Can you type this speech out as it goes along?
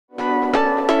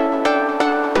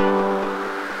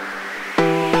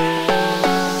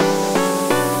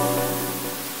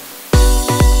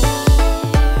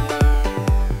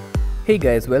Hey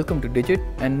guys, welcome to Digit.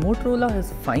 And Motorola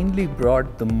has finally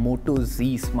brought the Moto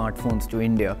Z smartphones to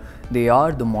India. They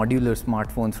are the modular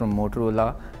smartphones from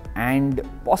Motorola and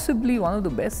possibly one of the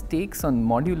best takes on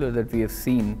modular that we have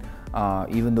seen,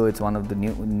 even though it's one of the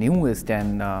newest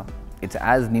and it's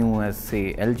as new as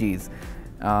say LG's.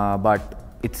 But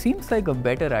it seems like a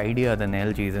better idea than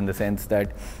LG's in the sense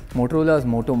that Motorola's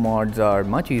Moto mods are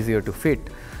much easier to fit.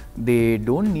 They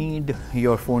don't need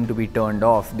your phone to be turned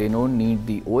off, they don't need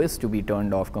the OS to be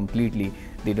turned off completely,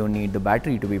 they don't need the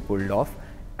battery to be pulled off,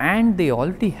 and they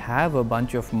already have a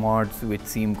bunch of mods which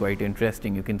seem quite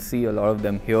interesting. You can see a lot of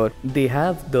them here. They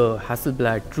have the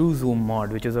Hasselblad True Zoom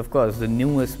Mod, which is of course the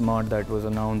newest mod that was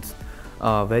announced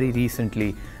very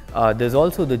recently. There's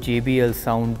also the JBL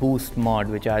Sound Boost mod,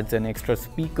 which adds an extra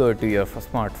speaker to your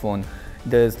smartphone.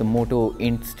 There's the Moto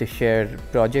Instashare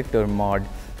Projector mod.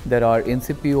 There are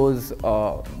Incipio's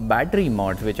battery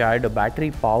mods, which add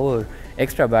a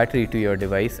extra battery to your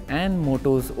device, and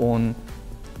Moto's own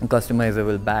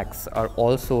customizable backs are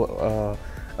also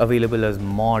available as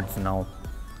mods now.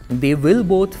 They will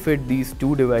both fit these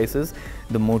two devices,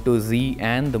 the Moto Z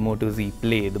and the Moto Z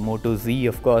Play. The Moto Z,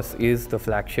 of course, is the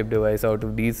flagship device out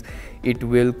of these. It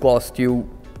will cost you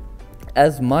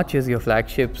as much as your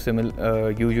flagships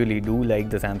usually do,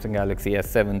 like the Samsung Galaxy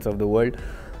S7s of the world.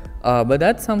 But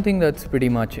that's something that's pretty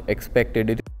much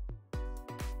expected.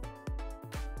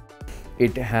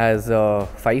 It has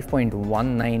 5.19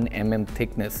 mm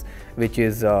thickness, which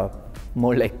is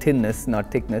more like thinness,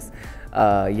 not thickness.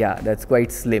 Yeah, that's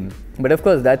quite slim. But of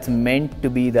course, that's meant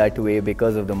to be that way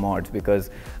because of the mods,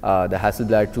 because the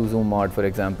Hasselblad True Zoom Mod, for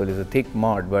example, is a thick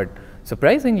mod, but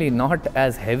surprisingly not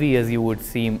as heavy as you would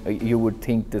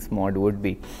think this mod would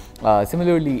be.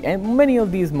 Similarly, and many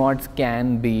of these mods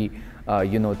can be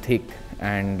thick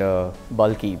and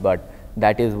bulky, but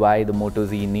that is why the Moto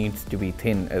Z needs to be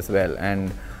thin as well.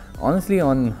 And honestly,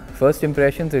 on first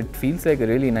impressions, it feels like a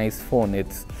really nice phone.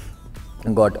 It's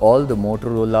got all the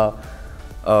Motorola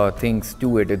things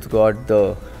to it. It's got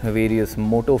the various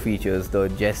Moto features, the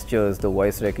gestures, the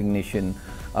voice recognition.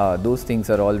 Those things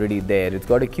are already there. It's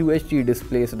got a QHD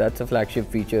display, so that's a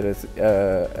flagship feature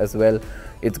as well.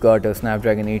 It's got a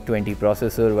Snapdragon 820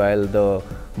 processor, while the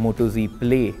Moto Z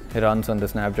Play runs on the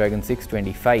Snapdragon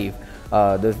 625.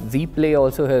 The Z Play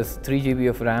also has 3 GB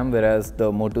of RAM, whereas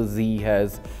the Moto Z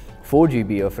has 4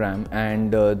 GB of RAM,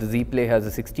 and the Z Play has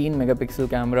a 16 megapixel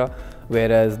camera,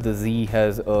 whereas the Z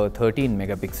has a 13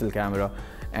 megapixel camera.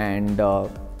 And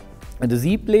the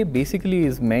Z Play basically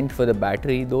is meant for the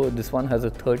battery, though this one has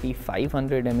a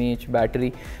 3500 mAh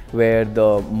battery, where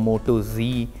the Moto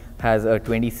Z has a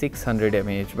 2600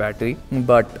 mAh battery.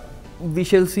 But we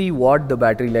shall see what the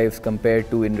battery lives compare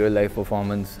to in real life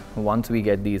performance once we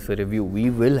get these for review. We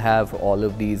will have all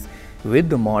of these with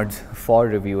the mods for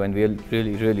review, and we are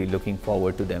really looking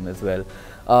forward to them as well.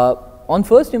 On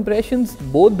first impressions,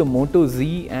 both the Moto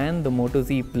Z and the Moto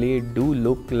Z Play do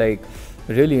look like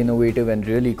really innovative and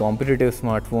really competitive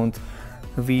smartphones.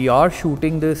 We are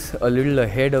shooting this a little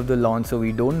ahead of the launch, so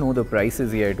we don't know the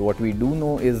prices yet. What we do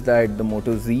know is that the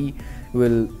Moto Z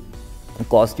will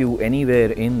cost you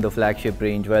anywhere in the flagship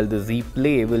range, while the Z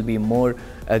Play will be more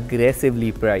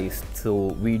aggressively priced. So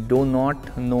we do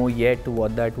not know yet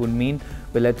what that would mean,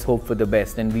 but let's hope for the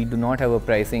best. And we do not have a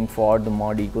pricing for the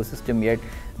mod ecosystem yet.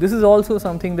 This is also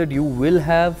something that you will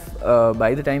have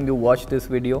by the time you watch this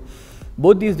video.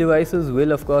 Both these devices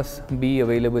will of course be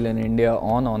available in India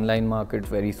on online markets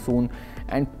very soon,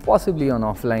 and possibly on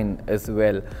offline as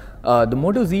well. The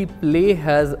Moto Z Play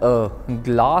has a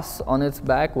glass on its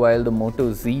back, while the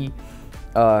Moto Z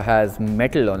has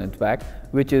metal on its back,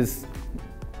 which is,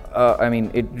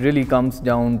 it really comes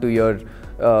down to your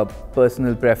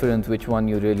personal preference, which one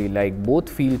you really like. Both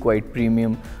feel quite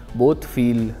premium, both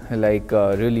feel like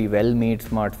really well-made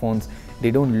smartphones.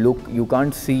 They don't look, you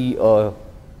can't see a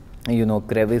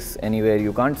crevice anywhere,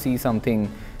 you can't see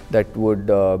something that would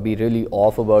be really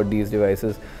off about these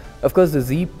devices. Of course, the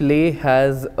Z Play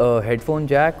has a headphone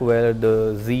jack, where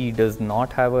the Z does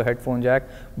not have a headphone jack,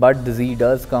 but the Z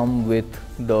does come with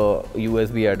the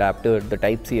USB adapter, the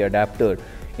Type-C adapter,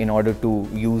 in order to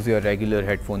use your regular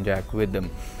headphone jack with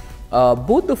them.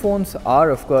 Both the phones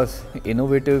are of course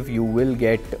innovative. You will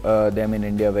get them in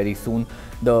India very soon.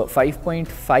 The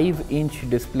 5.5-inch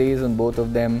displays on both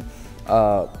of them,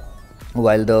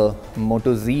 while the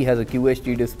Moto Z has a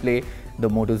QHD display, the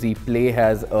Moto Z Play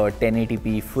has a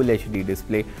 1080p Full HD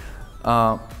display.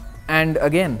 And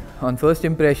again, on first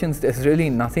impressions, there's really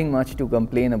nothing much to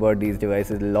complain about these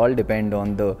devices. It'll all depend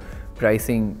on the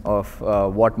pricing of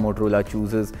what Motorola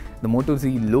chooses. The Moto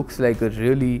Z looks like a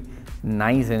really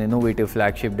nice and innovative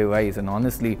flagship device. And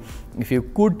honestly, if you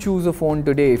could choose a phone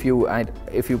today, if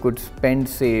you could spend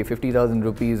say 50,000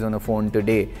 rupees on a phone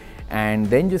today and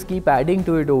then just keep adding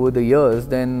to it over the years,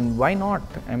 then why not?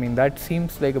 I mean, that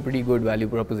seems like a pretty good value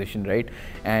proposition, right?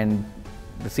 And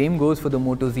the same goes for the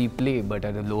Moto Z Play, but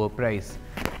at a lower price.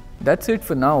 That's it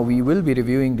for now. We will be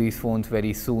reviewing these phones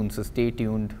very soon, so stay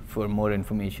tuned for more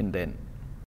information then.